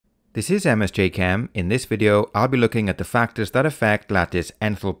This is MSJ Chem. In this video, I'll be looking at the factors that affect lattice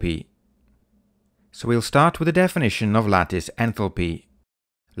enthalpy. So we'll start with a definition of lattice enthalpy.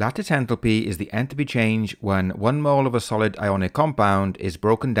 Lattice enthalpy is the enthalpy change when 1 mole of a solid ionic compound is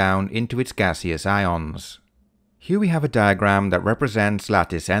broken down into its gaseous ions. Here we have a diagram that represents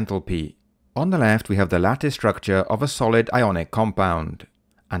lattice enthalpy. On the left we have the lattice structure of a solid ionic compound,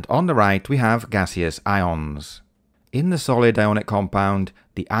 and on the right we have gaseous ions. In the solid ionic compound,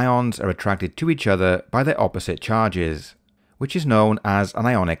 the ions are attracted to each other by their opposite charges, which is known as an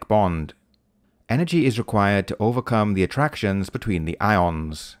ionic bond. Energy is required to overcome the attractions between the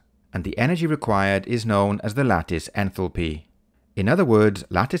ions, and the energy required is known as the lattice enthalpy. In other words,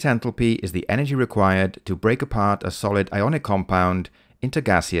 lattice enthalpy is the energy required to break apart a solid ionic compound into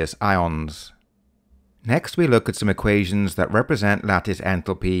gaseous ions. Next, we look at some equations that represent lattice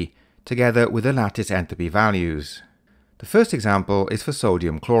enthalpy together with the lattice enthalpy values. The first example is for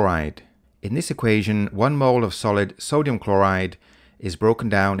sodium chloride. In this equation, 1 mole of solid sodium chloride is broken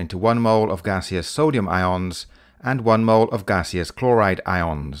down into 1 mole of gaseous sodium ions and 1 mole of gaseous chloride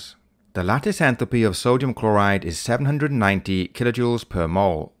ions. The lattice enthalpy of sodium chloride is 790 kilojoules per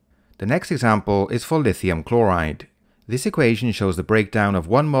mole. The next example is for lithium chloride. This equation shows the breakdown of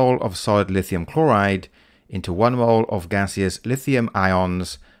 1 mole of solid lithium chloride into 1 mole of gaseous lithium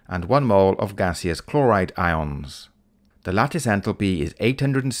ions and 1 mole of gaseous chloride ions. The lattice enthalpy is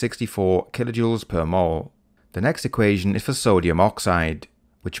 864 kilojoules per mole. The next equation is for sodium oxide,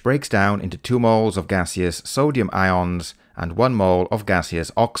 which breaks down into 2 moles of gaseous sodium ions and 1 mole of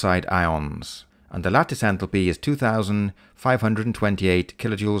gaseous oxide ions, and the lattice enthalpy is 2528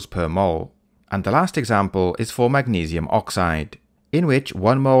 kilojoules per mole. And the last example is for magnesium oxide, in which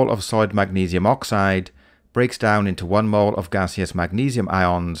 1 mole of solid magnesium oxide breaks down into 1 mole of gaseous magnesium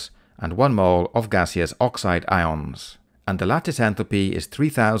ions and 1 mole of gaseous oxide ions, and the lattice enthalpy is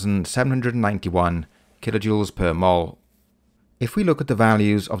 3791 kilojoules per mole. If we look at the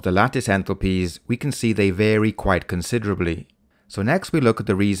values of the lattice enthalpies, we can see they vary quite considerably. So next we look at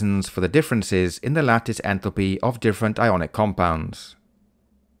the reasons for the differences in the lattice enthalpy of different ionic compounds.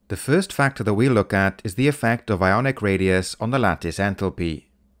 The first factor that we look at is the effect of ionic radius on the lattice enthalpy.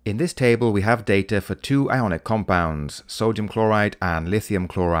 In this table we have data for 2 ionic compounds, sodium chloride and lithium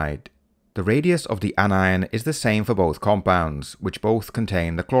chloride. The radius of the anion is the same for both compounds, which both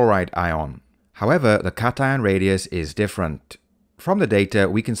contain the chloride ion. However, the cation radius is different. From the data,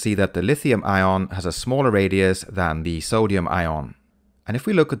 we can see that the lithium ion has a smaller radius than the sodium ion. And if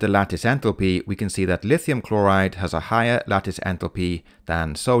we look at the lattice enthalpy, we can see that lithium chloride has a higher lattice enthalpy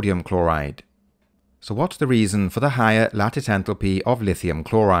than sodium chloride. So what's the reason for the higher lattice enthalpy of lithium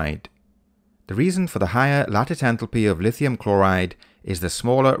chloride? The reason for the higher lattice enthalpy of lithium chloride is the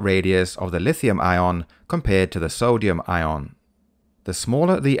smaller radius of the lithium ion compared to the sodium ion. The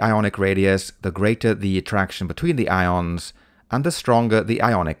smaller the ionic radius, the greater the attraction between the ions, and the stronger the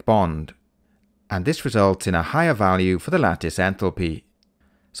ionic bond. And this results in a higher value for the lattice enthalpy.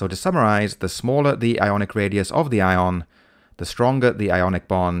 So to summarize, the smaller the ionic radius of the ion, the stronger the ionic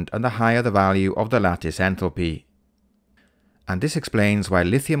bond and the higher the value of the lattice enthalpy. And this explains why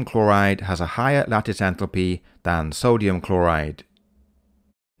lithium chloride has a higher lattice enthalpy than sodium chloride.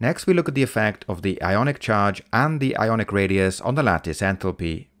 Next we look at the effect of the ionic charge and the ionic radius on the lattice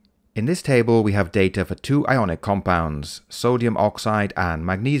enthalpy. In this table we have data for 2 ionic compounds, sodium oxide and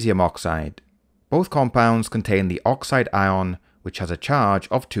magnesium oxide. Both compounds contain the oxide ion, which has a charge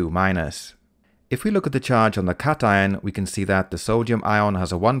of 2-. If we look at the charge on the cation, we can see that the sodium ion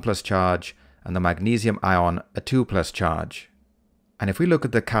has a 1+ charge and the magnesium ion a 2+ charge. And if we look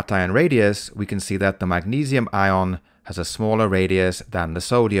at the cation radius, we can see that the magnesium ion has a smaller radius than the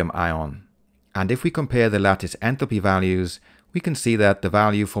sodium ion. And if we compare the lattice enthalpy values, we can see that the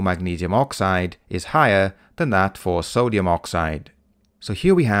value for magnesium oxide is higher than that for sodium oxide. So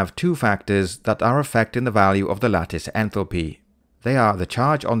here we have 2 factors that are affecting the value of the lattice enthalpy. They are the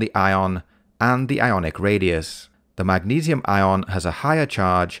charge on the ion and the ionic radius. The magnesium ion has a higher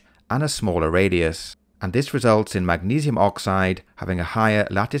charge and a smaller radius, and this results in magnesium oxide having a higher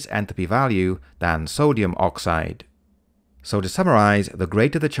lattice enthalpy value than sodium oxide. So to summarize, the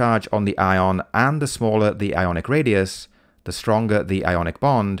greater the charge on the ion and the smaller the ionic radius, the stronger the ionic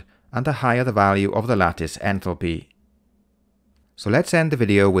bond and the higher the value of the lattice enthalpy. So let's end the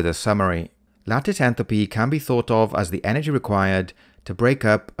video with a summary. Lattice enthalpy can be thought of as the energy required to break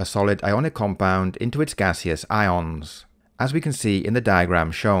up a solid ionic compound into its gaseous ions, as we can see in the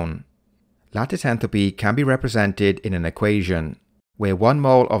diagram shown. Lattice enthalpy can be represented in an equation, where 1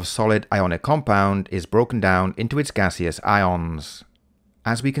 mole of solid ionic compound is broken down into its gaseous ions,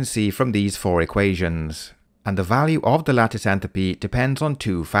 as we can see from these 4 equations. and the value of the lattice enthalpy depends on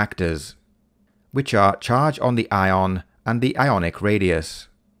two factors, which are charge on the ion and the ionic radius.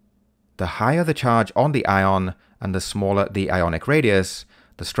 The higher the charge on the ion and the smaller the ionic radius,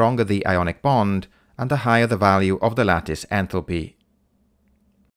 the stronger the ionic bond and the higher the value of the lattice enthalpy.